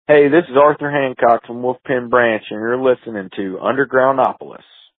Hey, this is Arthur Hancock from Wolfpen Branch, and you're listening to Undergroundopolis.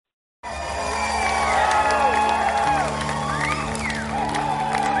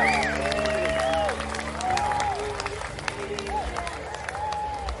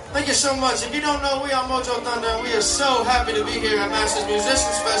 Thank you so much. If you don't know, we are MojoThunder, and we are so happy to be here at Masters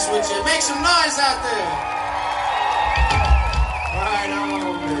Musicians Fest with you. Make some noise out there. Right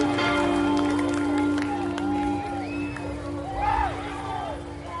on, baby.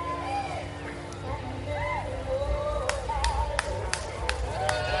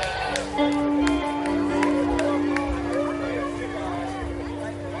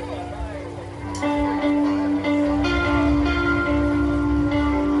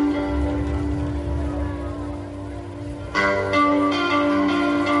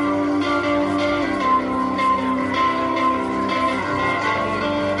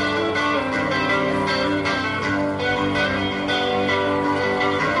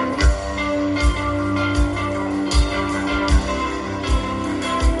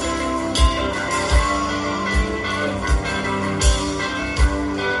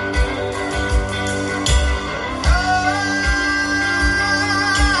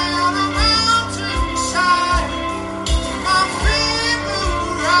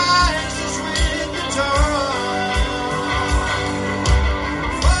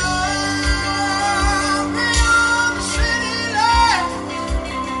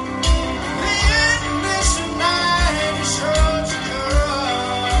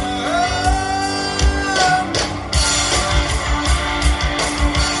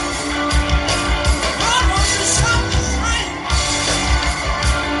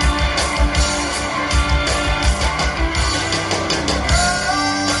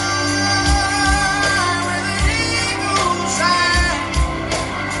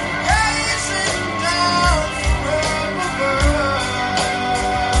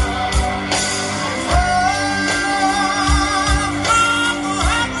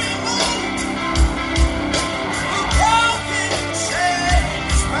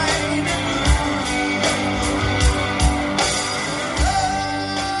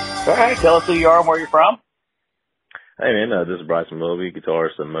 All right, tell us who you are and where you're from. Hey man, this is Bryson Willoughby,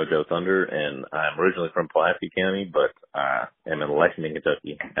 guitarist of MojoThunder, and I'm originally from Pulaski County, but I am in Lexington,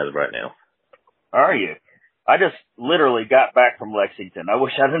 Kentucky as of right now. Are you? I just literally got back from Lexington. I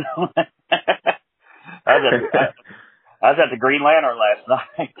wish I'd have known that. I was at the Green Lantern last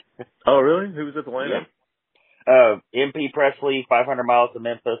night. Oh really? Who was at the Lantern? Yeah. MP Presley, 500 Miles to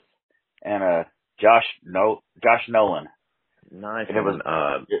Memphis, and Josh Nolan. Nice. And it was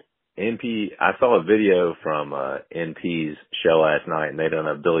NP. I saw a video from NP's show last night, and they done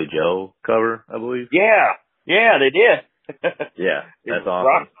a Billy Joel cover, I believe. Yeah, they did. Yeah, that's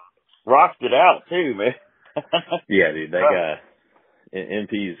awesome. Rocked it out too, man. Yeah, dude, that guy.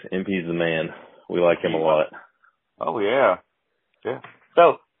 NP's the man. We like him a lot. Oh yeah.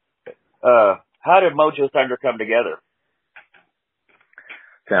 So, how did MojoThunder come together?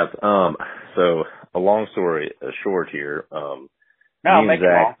 So a long story short here. No, make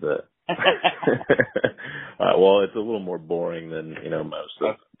Zach, it long. Well, it's a little more boring than, most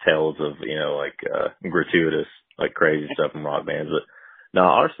of tales of, gratuitous, crazy stuff from rock bands. But no,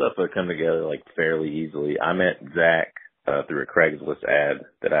 our stuff would come together, fairly easily. I met Zach through a Craigslist ad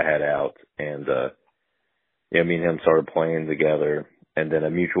that I had out, and, me and him started playing together. And then a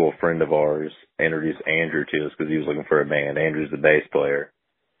mutual friend of ours introduced Andrew to us because he was looking for a band. Andrew's the bass player.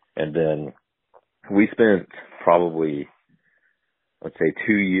 And then we spent probably, let's say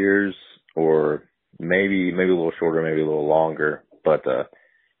 2 years, or maybe a little shorter, maybe a little longer, but,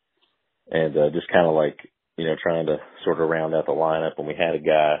 just kind of trying to sort of round out the lineup. And we had a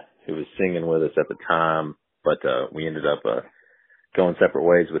guy who was singing with us at the time, but, we ended up, going separate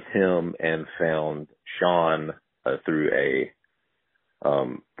ways with him and found Sean, through a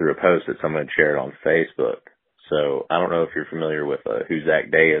post that someone had shared on Facebook. So I don't know if you're familiar with, who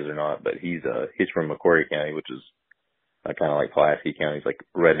Zach Day is or not, but he's from McQuarrie County, which is, kind of like Pulaski County. He's like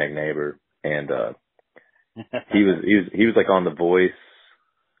redneck neighbor, and he was on The Voice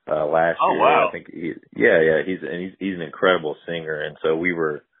last year. Wow. I think he's an incredible singer, and so we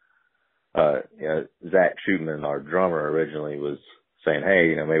were Zach Shootman, our drummer, originally was saying,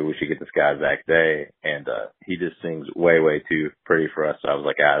 hey, maybe we should get this guy Zach Day, and he just sings way too pretty for us. So I was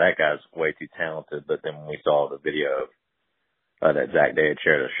like, that guy's way too talented. But then when we saw the video that Zach Day had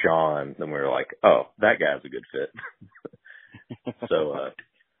shared with Sean, then we were like, oh, that guy's a good fit.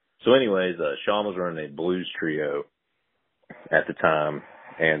 So anyways, Sean was running a blues trio at the time,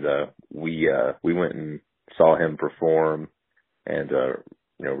 and we went and saw him perform, and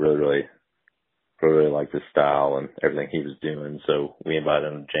really really liked his style and everything he was doing. So we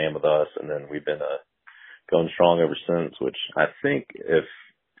invited him to jam with us, and then we've been going strong ever since, which I think, if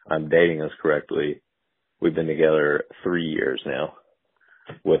I'm dating us correctly, we've been together 3 years now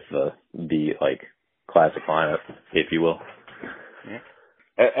with the like classic lineup, if you will. Yeah.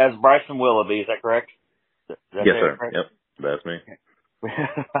 As Bryson Willoughby, is that correct? Yes, sir. Correct? Yep, that's me.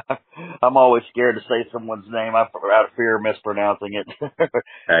 I'm always scared to say someone's name out of fear of mispronouncing it.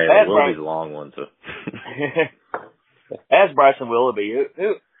 Hey, Willoughby's a long one, so. As Bryson Willoughby,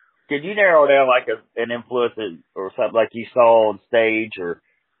 who could you narrow down like an influence or something like you saw on stage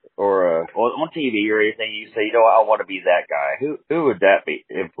or on TV or anything? You say, I want to be that guy. Who would that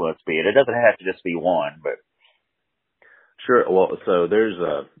influence be? And it doesn't have to just be one, but. Sure. Well, so there's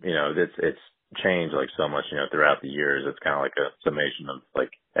it's changed like so much, throughout the years. It's kind of like a summation of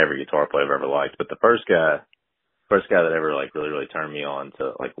like every guitar player I've ever liked. But the first guy that ever like really turned me on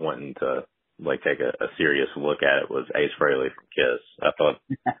to like wanting to like take a serious look at it was Ace Frehley from Kiss. I thought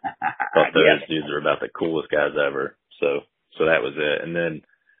those dudes were about the coolest guys ever. So that was it. And then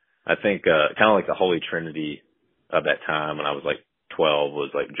I think kind of like the Holy Trinity of that time when I was like 12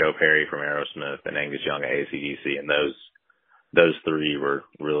 was like Joe Perry from Aerosmith and Angus Young at AC/DC, and those three were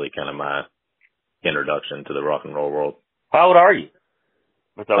really kind of my introduction to the rock and roll world. How old are you?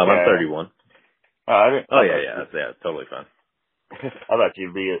 I'm 31. Yeah, totally fine. I thought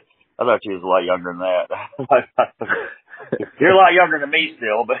you was a lot younger than that. You're a lot younger than me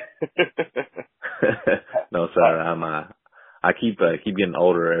still, but. No, sorry, I keep getting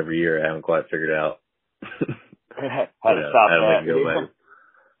older every year. I haven't quite figured out how to stop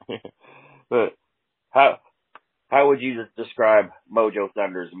that. But how would you describe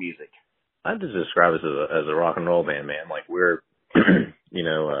MojoThunder's music? I just describe us as a rock and roll band, man. Like we're,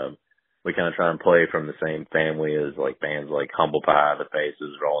 we kind of try and play from the same family as like bands like Humble Pie, The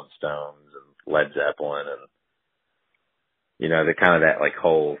Faces, Rolling Stones, and Led Zeppelin, and the kind of that like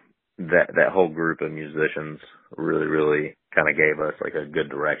that whole group of musicians really kind of gave us like a good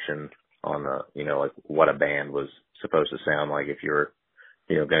direction on like what a band was supposed to sound like if you're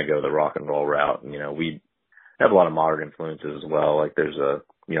going to go the rock and roll route. And we have a lot of modern influences as well. Like there's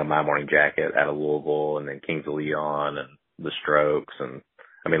My Morning Jacket out of Louisville, and then Kings of Leon and The Strokes, and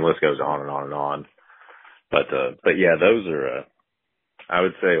I mean, the list goes on and on and on. But yeah, those are, I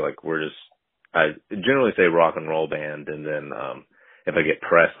would say like I generally say rock and roll band. And then, if I get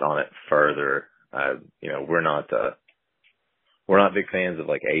pressed on it further, we're not big fans of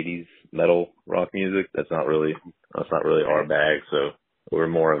like 80s metal rock music. That's not really our bag. So we're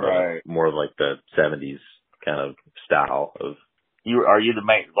more of like the 70s kind of style of. Are you the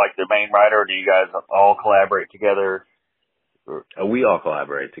main writer, or do you guys all collaborate together? We all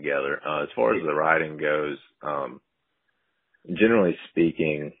collaborate together. As far as the writing goes, generally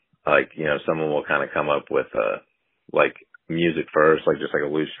speaking, like, someone will kind of come up with, like music first, like just like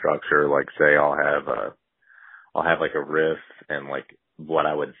a loose structure. Like say I'll have like a riff and like what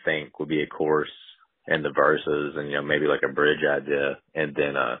I would think would be a chorus and the verses and, maybe like a bridge idea. And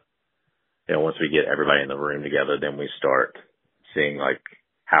then, once we get everybody in the room together, then we start seeing like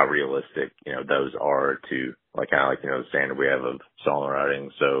how realistic, those are to like kind of like, the standard we have of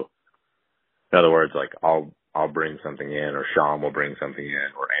songwriting. So in other words, like I'll bring something in, or Sean will bring something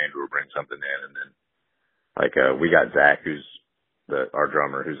in, or Andrew will bring something in. And then like, we got Zach, who's our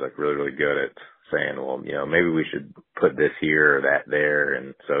drummer, who's like really good at saying, well, maybe we should put this here or that there.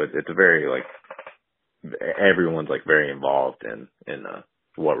 And so it's a very like, everyone's like very involved in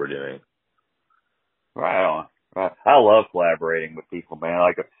what we're doing. Right on. Right. I love collaborating with people, man.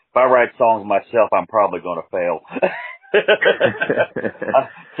 Like if I write songs myself, I'm probably going to fail. I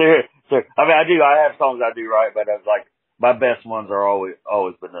mean, I have songs I do write, but it's like my best ones are always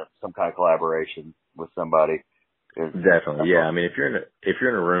been some kind of collaboration with somebody. Definitely, yeah. I mean, if you're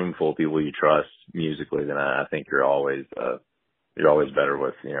in a room full of people you trust musically, then I think you're always better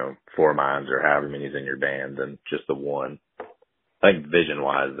with 4 minds or however many's in your band than just the one. I think vision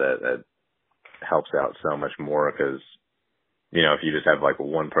wise that helps out so much more because, if you just have like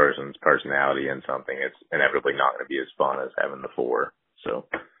one person's personality in something, it's inevitably not going to be as fun as having the 4. So.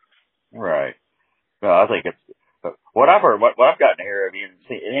 Right. No, I think it's what I've heard, what I've gotten to hear of you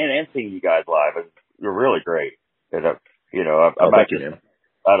and seeing you guys live is you're really great. And, I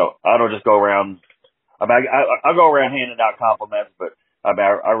don't just go around. I mean, I go around handing out compliments, but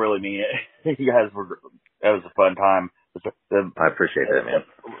I really mean it. You guys that was a fun time. I appreciate that, man.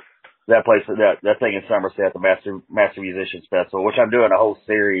 That place, that thing in Somerset, the Master Musicians Festival, which I'm doing a whole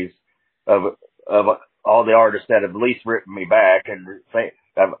series of all the artists that have at least written me back, and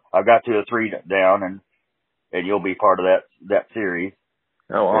I've got 2 or 3 down, and you'll be part of that series.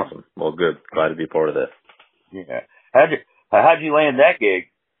 Oh, awesome. Well, good. Glad to be part of that. Yeah. How'd you land that gig?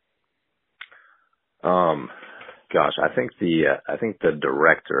 Gosh, I think the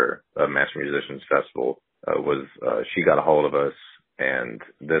director of Master Musicians Festival she got a hold of us, and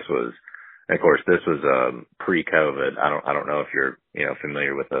this was, and of course, this was pre-COVID. I don't know if you're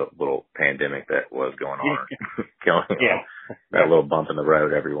familiar with the little pandemic that was going on, that little bump in the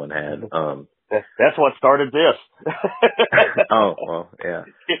road everyone had. That's what started this. Oh well, yeah.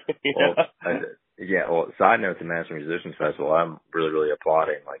 Well, side note to Master Musicians Festival, I'm really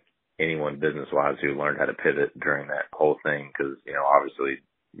applauding like anyone business-wise who learned how to pivot during that whole thing, because obviously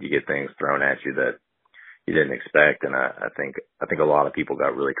you get things thrown at you that you didn't expect, and I think a lot of people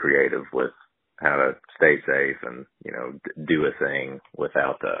got really creative with how to stay safe and do a thing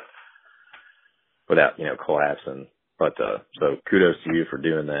without collapsing. But so kudos to you for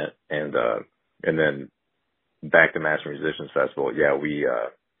doing that, and then back to Master Musicians Festival. Yeah, we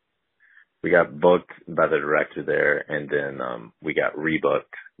got booked by the director there, and then we got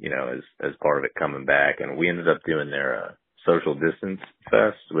rebooked, as part of it coming back, and we ended up doing their social distance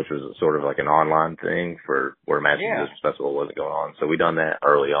fest, which was sort of like an online thing for where Master Musicians Festival wasn't going on. So we done that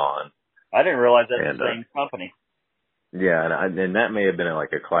early on. I didn't realize that's the same company. Yeah, and that may have been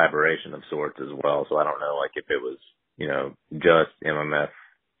like a collaboration of sorts as well. So I don't know, like if it was just MMF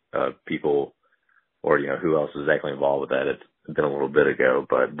people, or who else was exactly involved with that. It's been a little bit ago,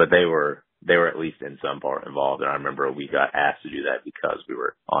 but they were at least in some part involved. And I remember we got asked to do that because we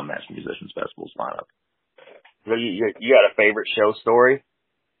were on Master Musicians Festival's lineup. So you got a favorite show story?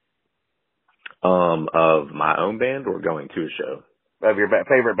 Of my own band or going to a show? Of your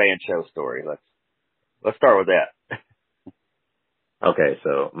favorite band show story. Let's start with that. Okay,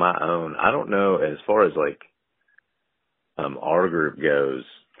 so my own, I don't know, as far as like our group goes,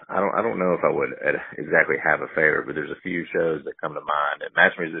 I don't know if I would exactly have a favorite, but there's a few shows that come to mind. At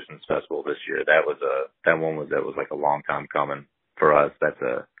Master Musicians Festival this year, that was like a long time coming for us. That's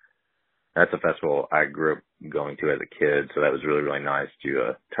a festival I grew up going to as a kid, so that was really nice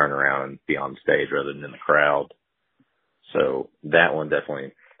to turn around and be on stage rather than in the crowd. So that one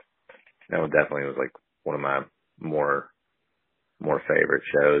definitely was like one of my more favorite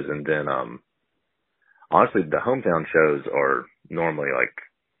shows. And then honestly, the hometown shows are normally like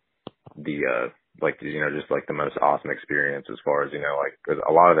just like the most awesome experience as far as like, because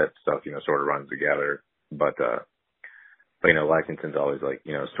a lot of that stuff sort of runs together, but Lexington's always like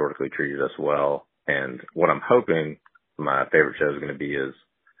historically treated us well. And what I'm hoping my favorite show is going to be is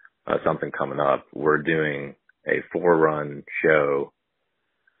something coming up. We're doing a 4-run show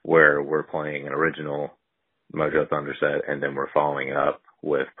where we're playing an original MojoThunder set, and then we're following up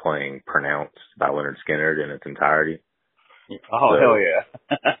with playing Pronounced by Leonard Skinner in its entirety. Oh, so, hell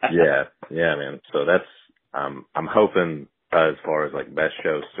yeah. Yeah, man. So that's, I'm hoping as far as like best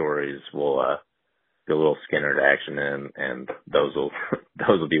show stories, we'll get a little Skinner action in, and those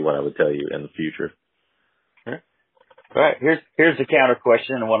will be what I would tell you in the future. All right. Here's the counter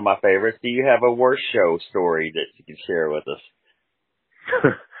question, and one of my favorites. Do you have a worst show story that you can share with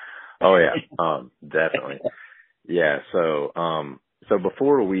us? Oh yeah, definitely. Yeah. So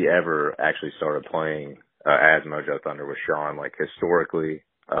before we ever actually started playing as MojoThunder with Sean, like historically,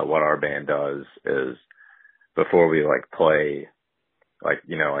 what our band does is before we like play, like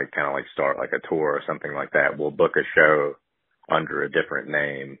kind of like start like a tour or something like that, we'll book a show under a different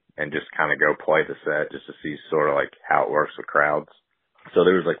name and just kind of go play the set just to see sort of like how it works with crowds. So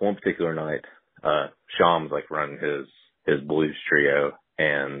there was like one particular night, Sean was like running his blues trio,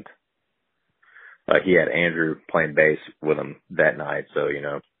 and he had Andrew playing bass with him that night. So,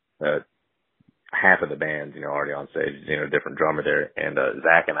 half of the band's, already on stage, different drummer there. And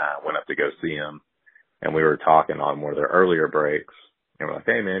Zach and I went up to go see him, and we were talking on one of their earlier breaks. And we're like,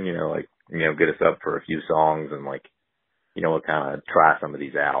 hey man, get us up for a few songs, and like, we'll kind of try some of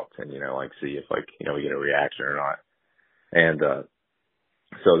these out and, like see if like, we get a reaction or not. And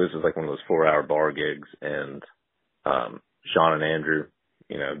so this was like one of those 4-hour bar gigs, and Sean and Andrew,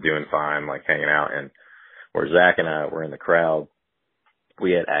 doing fine, like hanging out. And where Zach and I were in the crowd,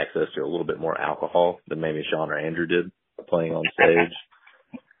 we had access to a little bit more alcohol than maybe Sean or Andrew did playing on stage.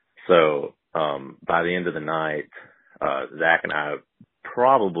 So by the end of the night, Zach and I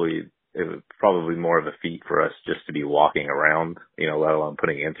it was probably more of a feat for us just to be walking around, let alone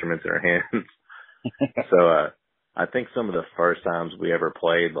putting instruments in our hands. So I think some of the first times we ever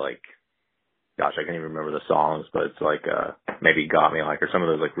played, like, gosh, I can't even remember the songs, but it's like maybe Got Me Like, or some of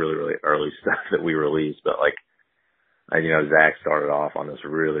those like really early stuff that we released. But like, Zach started off on this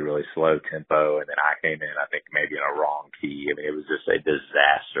really slow tempo, and then I came in, I think maybe in a wrong key. I mean, it was just a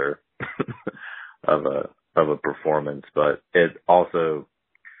disaster of a performance. But it also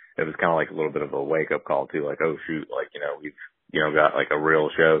it was kind of like a little bit of a wake up call too, like, oh shoot, like, we've, got like a real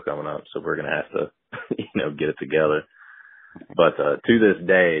show coming up, so we're going to have to, get it together. But, to this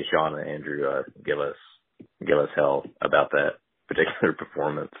day, Sean and Andrew, give us hell about that particular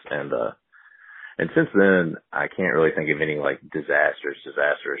performance. And since then, I can't really think of any like disastrous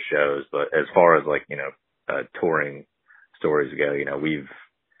shows, but as far as like, touring stories go, we've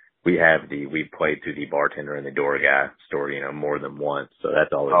played to the bartender and the door guy story, more than once. So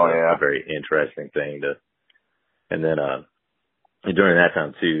that's always a very interesting thing and then, during that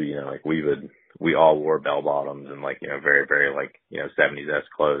time too, like we all wore bell bottoms and like, very, very like, 70s-esque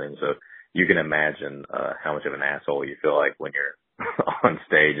clothing. So you can imagine, how much of an asshole you feel like when you're on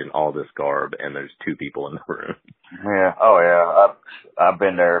stage in all this garb and there's two people in the room. Yeah. Oh yeah. I've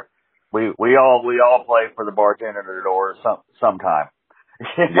been there. We all play for the bartender at the door sometime.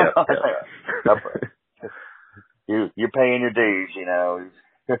 Yeah. You're paying your dues,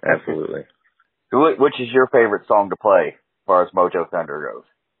 Absolutely. Which is your favorite song to play as far as MojoThunder goes?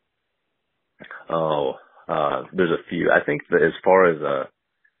 Oh, there's a few. I think that as far as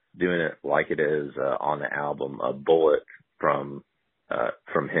doing it like it is on the album, a Bullet from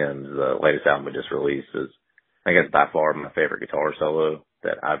him, the latest album we just released, is I guess by far my favorite guitar solo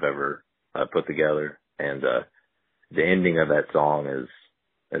that I've ever put together. And the ending of that song is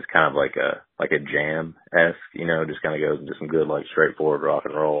kind of like a jam-esque, just kind of goes into some good like straightforward rock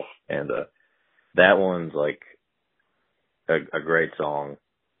and roll. And that one's like a great song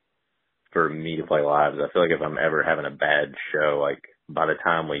for me to play live. I feel like if I'm ever having a bad show, like by the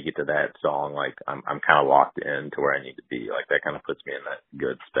time we get to that song, like I'm kind of locked in to where I need to be. Like that kind of puts me in that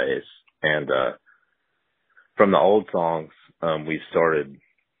good space. And from the old songs, we've started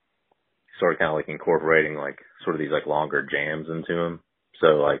kind of like incorporating like sort of these like longer jams into them. So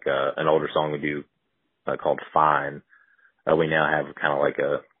like an older song we do called Fine, we now have kind of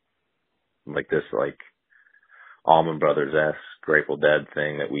like this like Allman Brothers-esque Grateful Dead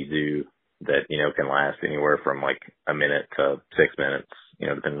thing that we do that, can last anywhere from like a minute to 6 minutes,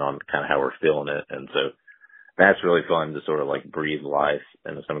 depending on kind of how we're feeling it. And so that's really fun to sort of like breathe life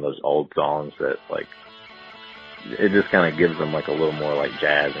into some of those old songs that like, it just kind of gives them like a little more like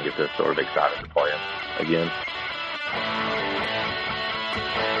jazz and gets us sort of excited to play them again.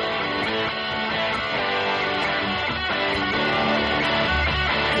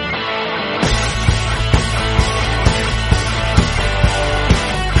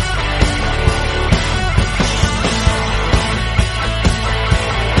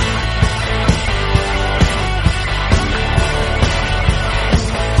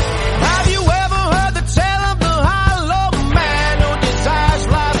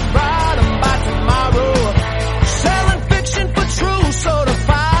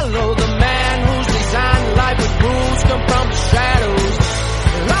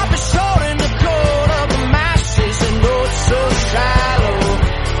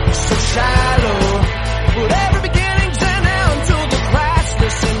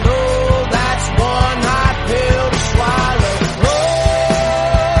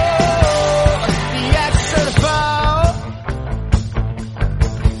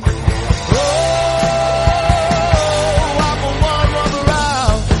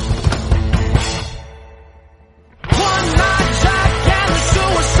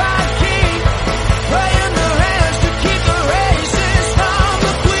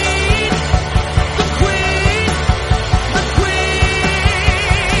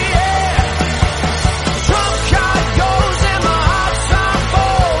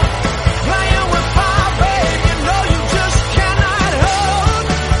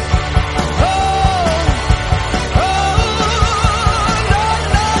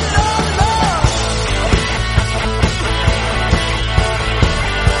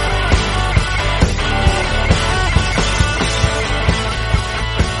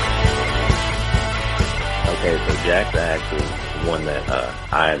 Jack's Act is one that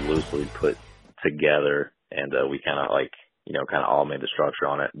I had loosely put together, and we kind of like, kind of all made the structure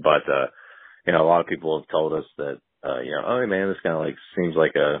on it. But, a lot of people have told us that, oh man, this kind of like seems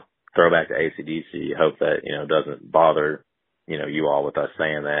like a throwback to AC/DC. Hope that, doesn't bother, you all with us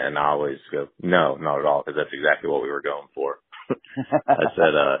saying that. And I always go, no, not at all, because that's exactly what we were going for. I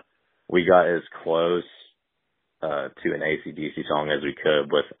said, we got as close to an AC/DC song as we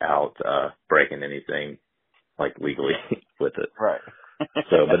could without breaking anything like legally with it. Right.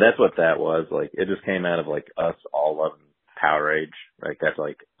 So, but that's what that was. Like, it just came out of like us all loving Powerage. Like, that's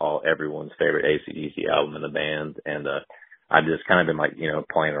like everyone's favorite AC/DC album in the band. And I just kind of been like,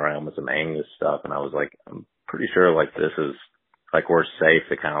 playing around with some Angus stuff, and I was like, I'm pretty sure like this is like we're safe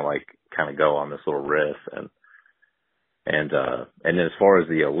to kind of go on this little riff. And And then as far as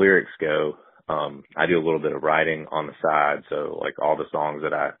the lyrics go, I do a little bit of writing on the side. So like all the songs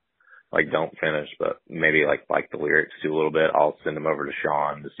that I like don't finish, but maybe like the lyrics to a little bit, I'll send them over to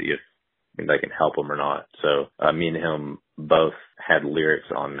Sean to see if they can help him or not. So me and him both had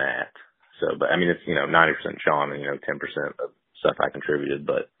lyrics on that. So, but I mean, it's, 90% Sean and, 10% of stuff I contributed,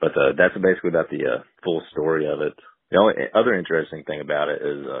 but that's basically about the full story of it. The only other interesting thing about it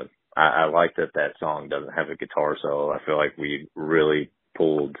is, I like that song doesn't have a guitar solo. I feel like we really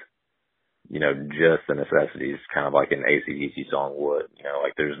pulled, just the necessities, kind of like an AC/DC song would,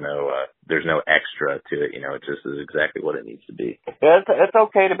 like there's no extra to it, it just is exactly what it needs to be. Yeah, it's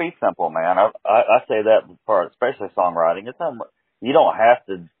okay to be simple, man. I say that for especially songwriting. You don't have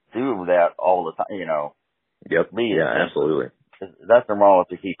to do that all the time, Yep. Yeah, absolutely. There's nothing wrong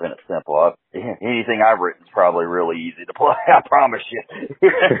with keeping it simple. Anything I've written is probably really easy to play. I promise you.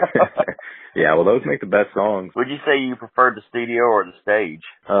 Yeah, well, those make the best songs. Would you say you preferred the studio or the stage?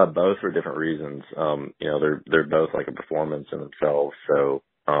 Both for different reasons. They're both like a performance in themselves. So,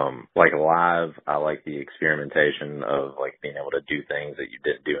 like live, I like the experimentation of like being able to do things that you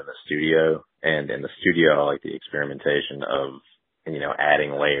didn't do in the studio. And in the studio, I like the experimentation of,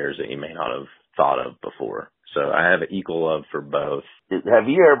 adding layers that you may not have thought of before. So I have an equal love for both. Have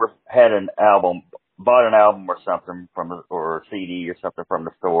you ever had bought an album or something or a CD or something from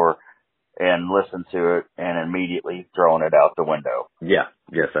the store and listened to it and immediately thrown it out the window? Yeah.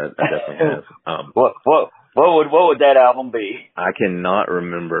 Yes, I definitely have. What would that album be? I cannot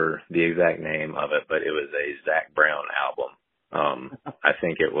remember the exact name of it, but it was a Zac Brown album. I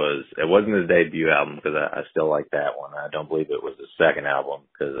think it wasn't his debut album because I still like that one. I don't believe it was his second album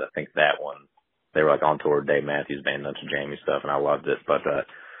because I think that one, they were like on tour with Dave Matthews Band, Nuts and Jamie stuff, and I loved it. But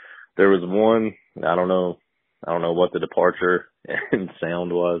there was one, I don't know what the departure in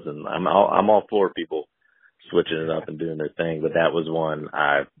sound was, and I'm all for people switching it up and doing their thing, but that was one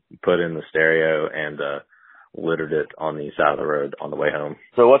I put in the stereo and littered it on the side of the road on the way home.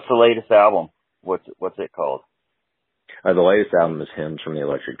 So what's the latest album? What's it called? The latest album is Hymns from the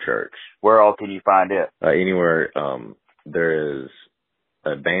Electric Church. Where all can you find it? Anywhere. There is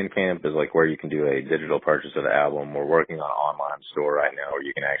Bandcamp is like where you can do a digital purchase of the album. We're working on an online store right now where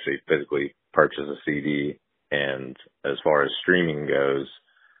you can actually physically purchase a CD. And as far as streaming goes,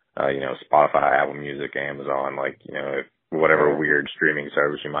 Spotify, Apple Music, Amazon, whatever weird streaming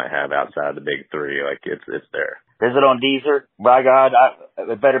service you might have outside the big three, like it's there. Is it on Deezer? By God,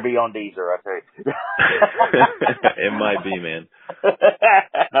 it better be on Deezer, I think. It might be, man.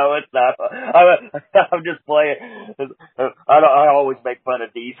 No, it's not. I'm just playing. I always make fun of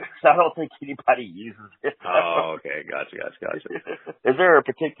Deezer. I don't think anybody uses it. Oh, okay. Gotcha. Is there a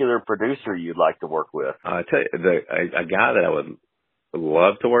particular producer you'd like to work with? I tell you, a guy that I would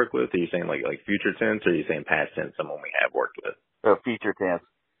love to work with. Are you saying like future tense, or are you saying past tense? Someone we have worked with. Future tense.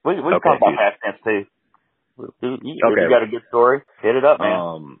 We can talk about past tense too. You got a good story? Hit it up,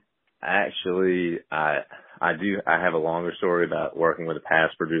 man. Actually, I have a longer story about working with a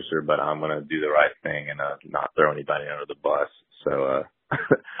past producer, but I'm gonna do the right thing and not throw anybody under the bus. So,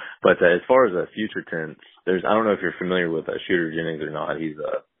 but as far as a future tense, I don't know if you're familiar with Shooter Jennings or not. He's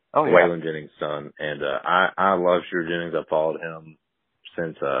Waylon Jennings' son, and I love Shooter Jennings. I've followed him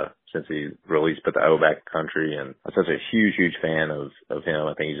since he released Put the O Back Country, and I'm such a huge fan of him.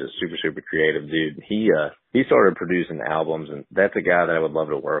 I think he's a super creative dude. He started producing albums, and that's a guy that I would love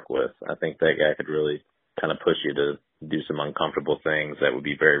to work with. I think that guy could really kind of push you to do some uncomfortable things that would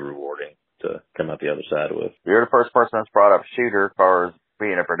be very rewarding to come out the other side with. You're the first person that's brought up Shooter as far as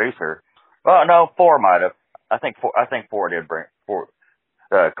being a producer. Well, no, Four might have. I think Four did bring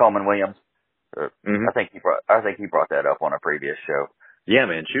Coleman Williams. Mm-hmm. I think he brought that up on a previous show. Yeah,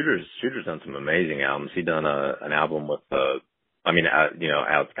 man, Shooter's done some amazing albums. He done an album with, outside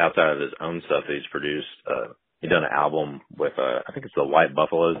of his own stuff that he's produced, he done an album with, I think it's the White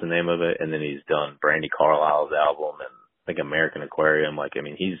Buffalo is the name of it, and then he's done Brandy Carlisle's album and I think American Aquarium.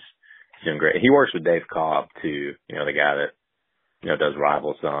 He's doing great. He works with Dave Cobb too, the guy that, does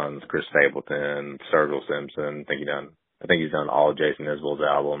Rival Sons, Chris Stapleton, Sturgill Simpson. I think he's done all of Jason Isbell's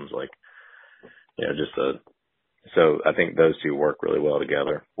albums, so I think those two work really well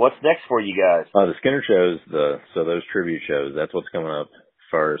together. What's next for you guys? The Skinner shows, those tribute shows, that's what's coming up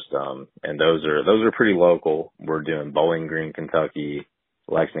first. And those are pretty local. We're doing Bowling Green, Kentucky,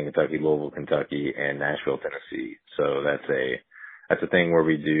 Lexington, Kentucky, Louisville, Kentucky, and Nashville, Tennessee. So that's a thing where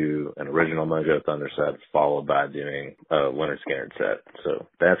we do an original MojoThunder set followed by doing a Leonard Skinner set. So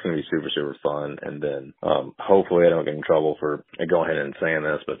that's going to be super fun. And then, hopefully I don't get in trouble for going ahead and saying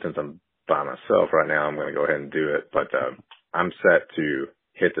this, but since I'm by myself right now, I'm going to go ahead and do it. But I'm set to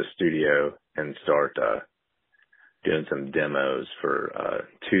hit the studio and start doing some demos for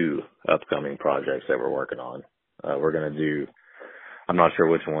 2 upcoming projects that we're working on. We're gonna do. I'm not sure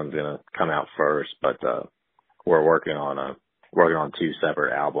which one's gonna come out first, but we're working on 2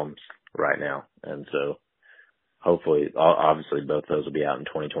 separate albums right now, and so hopefully, obviously, both those will be out in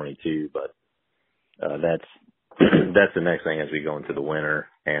 2022. But that's that's the next thing as we go into the winter,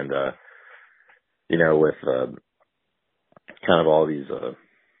 and with kind of all these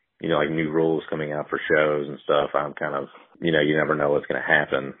like new rules coming out for shows and stuff, I'm kind of you never know what's going to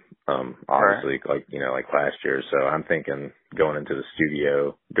happen. Obviously, right. like last year. So I'm thinking going into the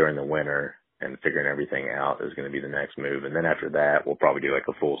studio during the winter and figuring everything out is going to be the next move. And then after that, we'll probably do like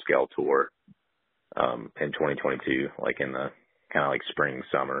a full scale tour, in 2022, like in the kind of like spring,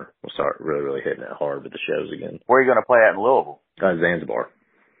 summer. We'll start really hitting it hard with the shows again. Where are you going to play at in Louisville? Zanzibar.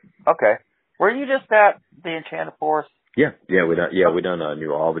 Okay. Were you just at the Enchanted Forest? Yeah, we done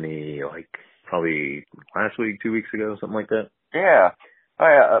New Albany, like probably last week, 2 weeks ago, something like that. Yeah.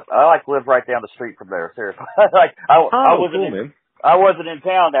 I like live right down the street from there. Seriously, I wasn't in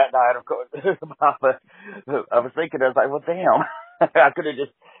town that night. Of course, I was thinking, I was like, well, damn, I could have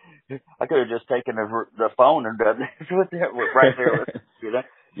just taken the phone and done this with it right there.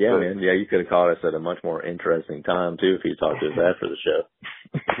 Yeah, man. Yeah, you could have called us at a much more interesting time too if you talked to us after the show.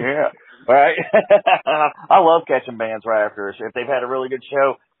 Yeah, right. I love catching bands right after a show. If they've had a really good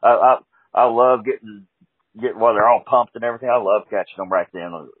show, I love getting while they're all pumped and everything. I love catching them right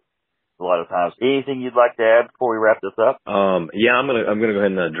then. A lot of times. Anything you'd like to add before we wrap this up? Yeah, I'm gonna go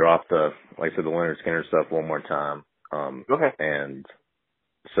ahead and drop the Leonard Skinner stuff one more time. Okay. And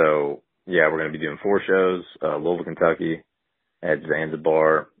so yeah, we're gonna be doing 4 shows: Louisville, Kentucky, at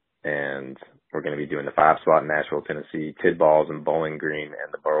Zanzibar, and we're gonna be doing the 5-spot in Nashville, Tennessee, Tidballs and Bowling Green,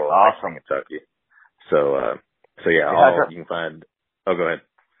 and the Borough of awesome. Kentucky. So yeah, you can find. Oh, go ahead.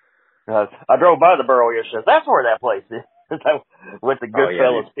 I drove by the Borough yesterday. That's where that place is. With the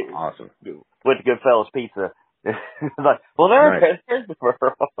Goodfellas. Oh, yeah, awesome. With the Goodfellas Pizza. Like, well, there's the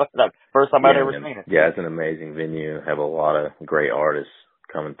Borough. First time I'd ever seen it. Yeah, it's an amazing venue. Have a lot of great artists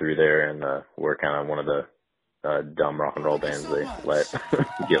coming through there, and we're kind of one of the dumb rock and roll bands they let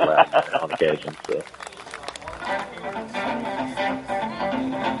get loud on occasion. So.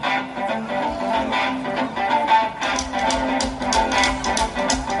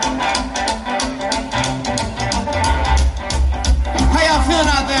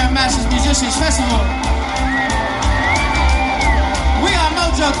 Out there at Masters Musicians Festival. We are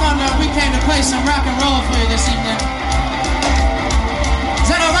MojoThunder. We came to play some rock and roll for you this evening. Is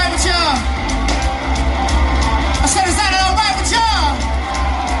that alright with y'all? I said, is that alright with y'all?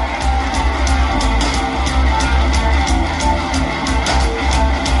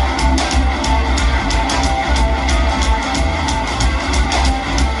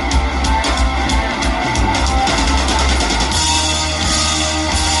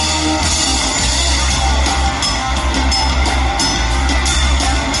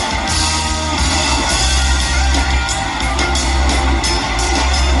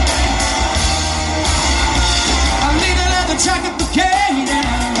 Jacket brigade and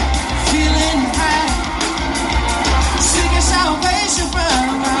I'm feeling high, seeking salvation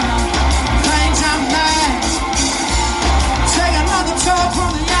from things I'm not. Take another toll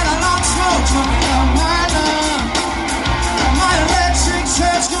from the yellow long smoke, talking about my love. My electric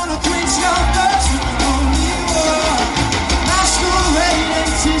church gonna quench your thirst with the holy war. Masquerade,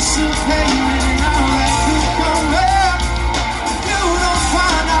 anticipating all that could come up. You don't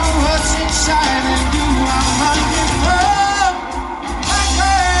find out what's inside and you are hungry for.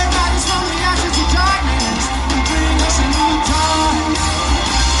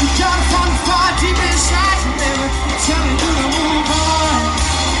 Gotta find the fire deep inside you, baby. Tell me you to move on.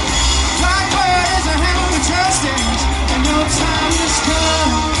 Blackbird is a hang on the justice, and no time is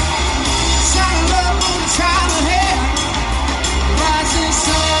come. Sound of love on the child ahead, rising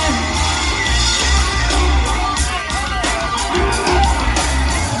sun.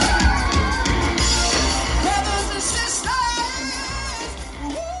 Brothers and sisters.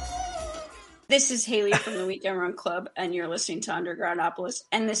 This is Haley from the Weekend Run Club, and you're listening to Undergroundopolis,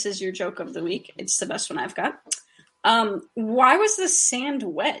 and this is your joke of the week. It's the best one I've got. Why was the sand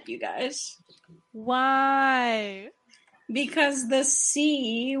wet, you guys? Why? Because the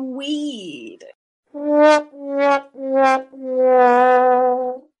seaweed.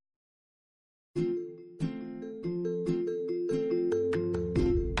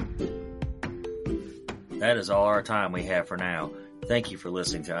 That is all our time we have for now. Thank you for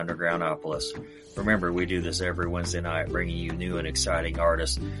listening to Undergroundopolis. Remember, we do this every Wednesday night, bringing you new and exciting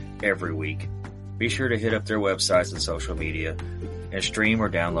artists every week. Be sure to hit up their websites and social media and stream or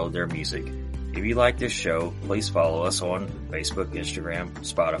download their music. If you like this show, please follow us on Facebook, Instagram,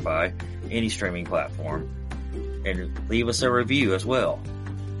 Spotify, any streaming platform, and leave us a review as well.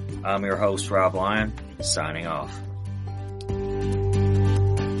 I'm your host, Rob Lyon, signing off.